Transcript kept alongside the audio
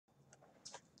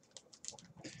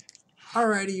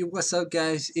Alrighty, what's up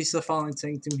guys? It's the following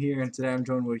Sanctum here, and today I'm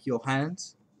joined with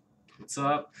Johannes What's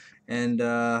up? and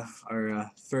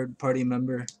our third party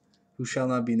member who shall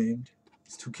not be named.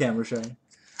 It's too camera shy.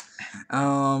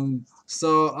 My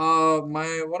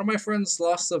one of my friends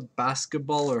lost a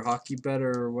basketball or hockey bet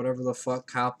or whatever the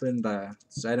fuck happened.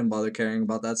 So I didn't bother caring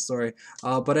about that story.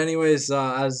 But anyways,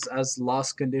 as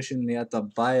lost condition, he had to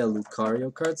buy a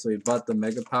Lucario card, so he bought the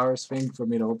Mega Powers thing for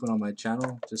me to open on my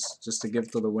channel, just to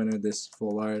give to the winner this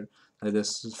full art,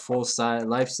 this full size,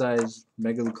 life size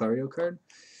Mega Lucario card.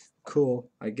 Cool,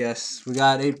 I guess we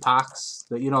got 8 packs.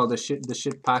 The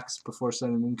shit packs before Sun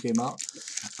and Moon came out,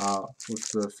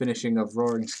 with the finishing of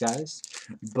Roaring Skies.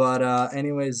 But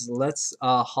anyways, let's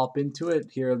hop into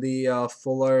it. Here are the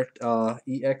full art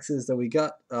EXs that we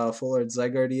got. Full art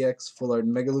Zygarde EX, full art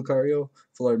Mega Lucario,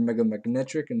 full art Mega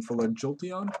Magnetric, and full art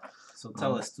Jolteon. So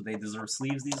tell us, do they deserve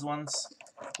sleeves, these ones?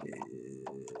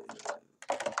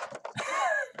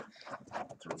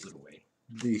 Throw it away.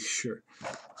 Sure.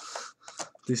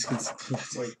 This can.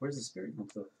 Wait, where's the spirit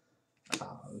link though?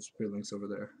 The spirit link's over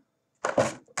there.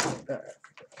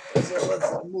 So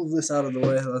let's move this out of the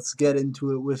way. Let's get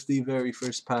into it with the very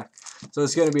first pack. So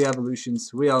it's gonna be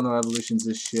evolutions. We all know evolutions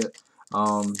is shit.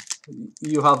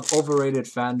 You have overrated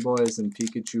fanboys and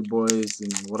Pikachu boys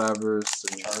and whatever's.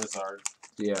 And Charizard.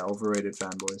 yeah, overrated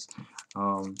fanboys.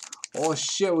 Oh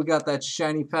shit, we got that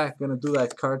shiny pack. Gonna do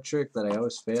that card trick that I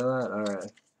always fail at. All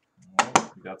right.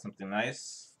 Oh, we got something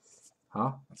nice.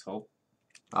 Huh? Let's hope.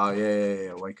 Oh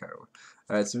yeah, white card.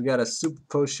 Alright, so we got a Super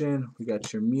Potion, we got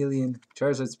Charmeleon,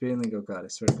 Charizard Spirit Link. Oh god, I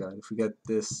swear to god, if we get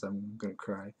this, I'm gonna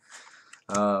cry.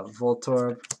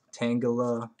 Voltorb,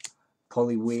 Tangela,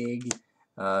 Poliwag,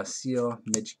 Seal,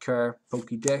 Magikarp,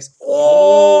 Pokédex.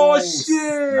 Oh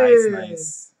shit!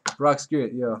 Nice. Brock's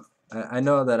good, yo. I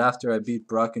know that after I beat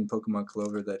Brock in Pokemon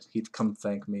Clover that he'd come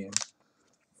thank me.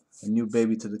 A new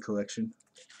baby to the collection.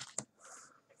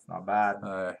 Not bad.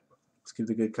 Alright. Let's keep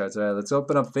the good cards. Alright, let's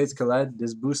open up Fates Collide.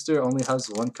 This booster only has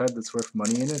one card that's worth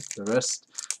money in it. The rest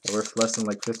are worth less than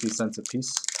like 50 cents a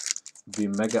piece. It'd be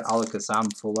Mega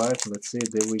Alakazam full art. Let's see,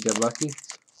 did we get lucky?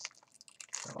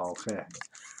 Okay.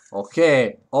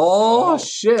 Okay. Oh,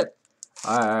 shit!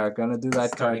 Alright, gonna do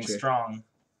that card trick. Strong.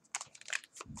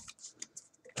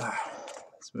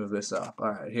 Let's move this up.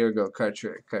 Alright, here we go. Card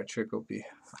trick. Card trick OP.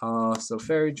 So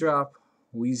Fairy Drop,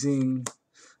 Weezing,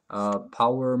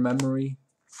 Power Memory,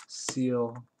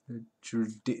 Seal,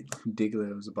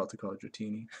 Diglett, I was about to call it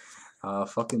Dratini,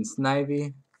 fucking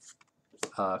Snivy,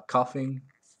 Coughing,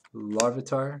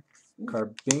 Larvitar,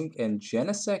 Carbink, and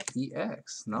Genesect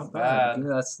EX. Not bad. Give me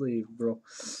that sleeve, bro.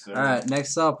 Alright,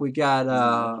 next up we got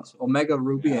Omega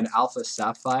Ruby and Alpha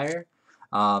Sapphire.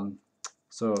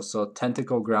 So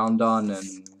Tentacle Groundon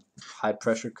and High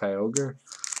Pressure Kyogre.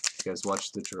 You guys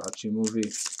watched the Jirachi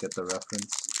movie, get the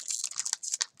reference.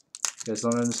 You guys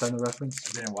don't understand the reference?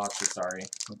 I didn't watch it, sorry.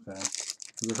 Okay.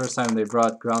 It was the first time they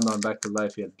brought Groundon back to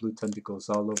life. He had blue tentacles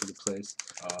all over the place.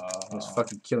 He was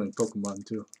fucking killing Pokemon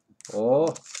too.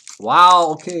 Oh, wow,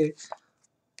 okay.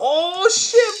 Oh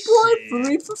shit, boy,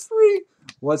 3 for free.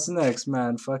 What's next,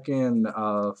 man? Fucking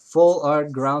full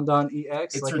art Groundon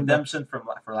EX. It's like redemption for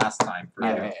last time. For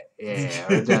Alright, yeah,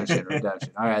 redemption.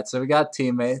 Alright, so we got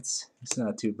teammates. It's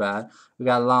not too bad. We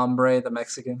got Lombre, the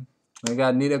Mexican. We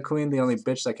got Nidoqueen, the only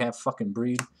bitch that can't fucking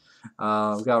breed. We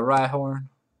got Rhyhorn.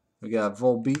 We got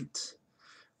Volbeat.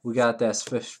 We got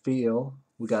Desfil.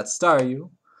 We got Staryu.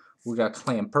 We got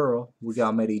Clamperl. We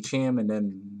got Medicham, and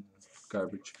then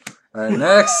garbage. Alright,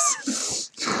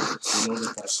 next.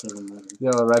 Yo,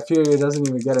 Rhyperior doesn't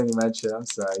even get any mention. I'm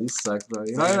sorry, you suck, bro.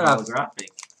 You don't even have graphic.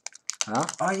 Huh?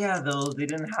 Oh yeah, though they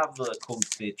didn't have the code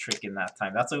fit trick in that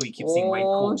time. That's why we keep seeing white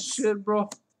codes. Oh shit, bro.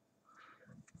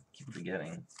 Keep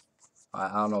forgetting. I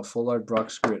don't know. Full art Brock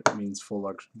Script means full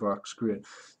art Brock Script.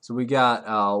 So we got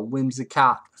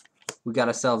Whimsicott. We got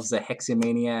ourselves the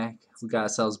Hexamaniac. We got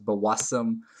ourselves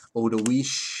Bawasam,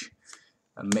 Odowish,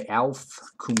 Meowth,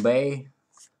 Kumbay,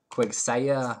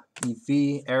 Quagsaya,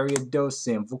 Eevee, Ariados,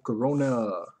 and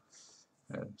Volcarona.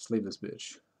 Let's leave this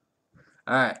bitch.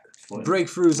 Alright.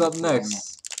 Breakthroughs up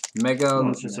next. Mega. No,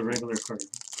 it's just a regular card.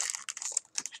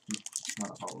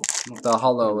 Not a hollow. The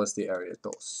hollow was the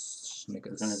Ariados.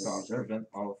 Niggas. Prevent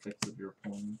all effects of your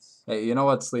opponents. Hey, you know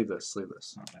what? Sleeve this.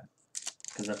 Not bad.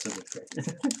 Because that's a good card.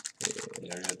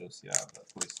 Yeah, those, yeah,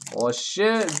 oh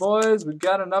shit, boys, we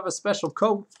got another special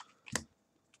code.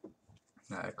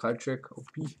 Alright, card trick, OP.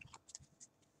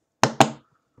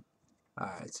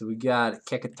 Alright, so we got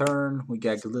Kekaturn, we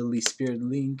got Galili Spirit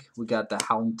Link, we got the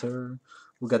Haunter,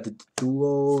 we got the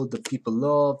Duo, the People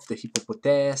Love, the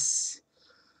Hippopotas,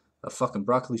 a fucking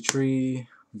Broccoli Tree,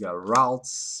 We got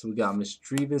Ralts. We got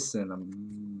Mischievous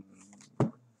and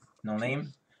No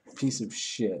name? piece of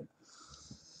shit.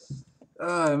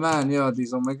 Man, yo,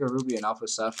 these Omega Ruby and Alpha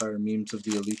Sapphire memes of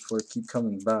the Elite Four keep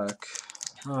coming back.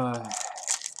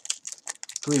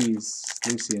 Please,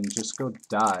 Lucian, just go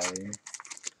die.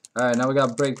 Alright, now we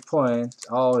got Breakpoint.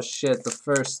 Oh shit, the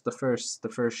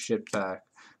first shit pack.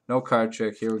 No card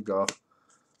trick, here we go.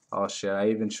 Oh shit, I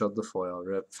even showed the foil,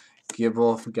 rip.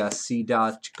 Gibble, we got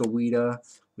C-Dot, Chickawita,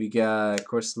 we got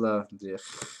Corsola,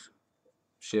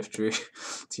 Shiftry,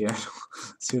 Tierno,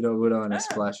 Pseudo Wudo, and a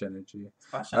Splash Energy.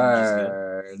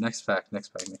 Alright, next pack.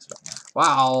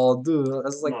 Wow, dude,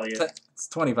 that's like it's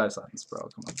 25 cents, bro,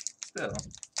 come on. Still.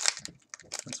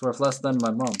 That's worth less than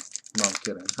my mom. No, I'm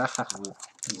kidding.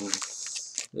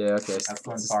 Yeah, okay. That's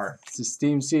going far. It's a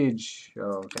Steam Siege.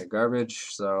 Oh, okay,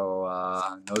 garbage. So,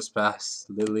 Nosepass,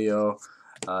 Lilio,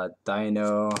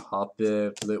 Dino,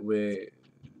 Hoppip, Litwit.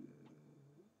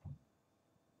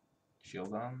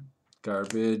 Shieldon.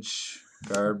 Garbage,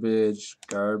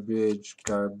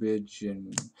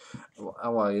 and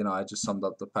well, you know, I just summed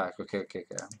up the pack. Okay.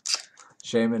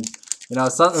 Shaman, you know,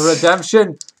 something.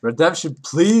 Redemption,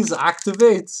 please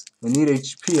activate. I need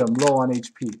HP. I'm low on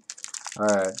HP. All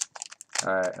right.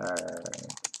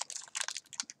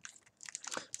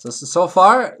 So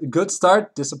far, good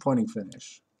start, disappointing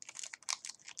finish.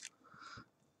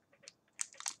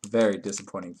 Very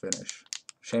disappointing finish.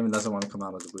 Shaman doesn't want to come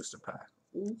out of the booster pack.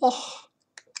 Oh.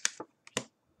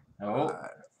 Oh.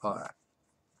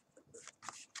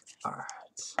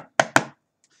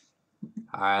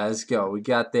 Alright, let's go. We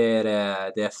got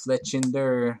that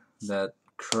Fletchinder, that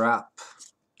crap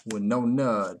with no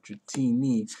nudge,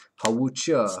 Dratini,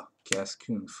 Hawucha,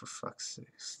 Cascoon for fuck's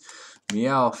sakes.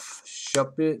 Meowth,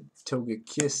 Shuppet,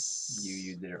 Togekiss.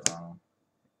 You did it wrong.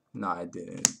 No, I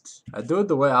didn't. I do it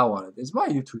the way I want it. It's my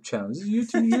YouTube channel. This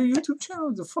is your YouTube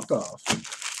channel? The fuck off.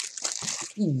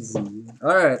 Easy.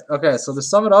 Alright, okay, so to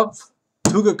sum it up,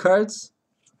 2 good cards.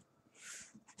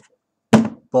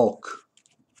 Bulk.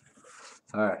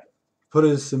 Alright. Put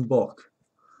this in bulk.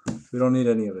 We don't need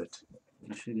any of it.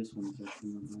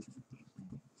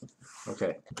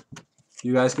 Okay.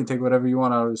 You guys can take whatever you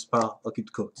want out of this pile. I'll keep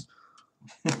the codes.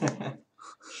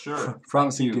 Sure.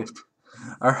 Promising gift.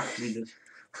 Alright.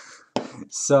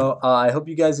 So, I hope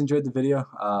you guys enjoyed the video.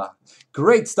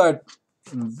 Great start.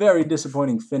 Very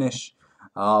disappointing finish.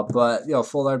 But, yo,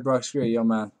 full art Brock's great. Yo,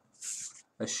 man.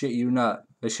 I shit you not.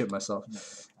 I shit myself.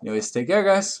 Anyways, take care,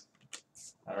 guys.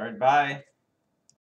 Alright, bye.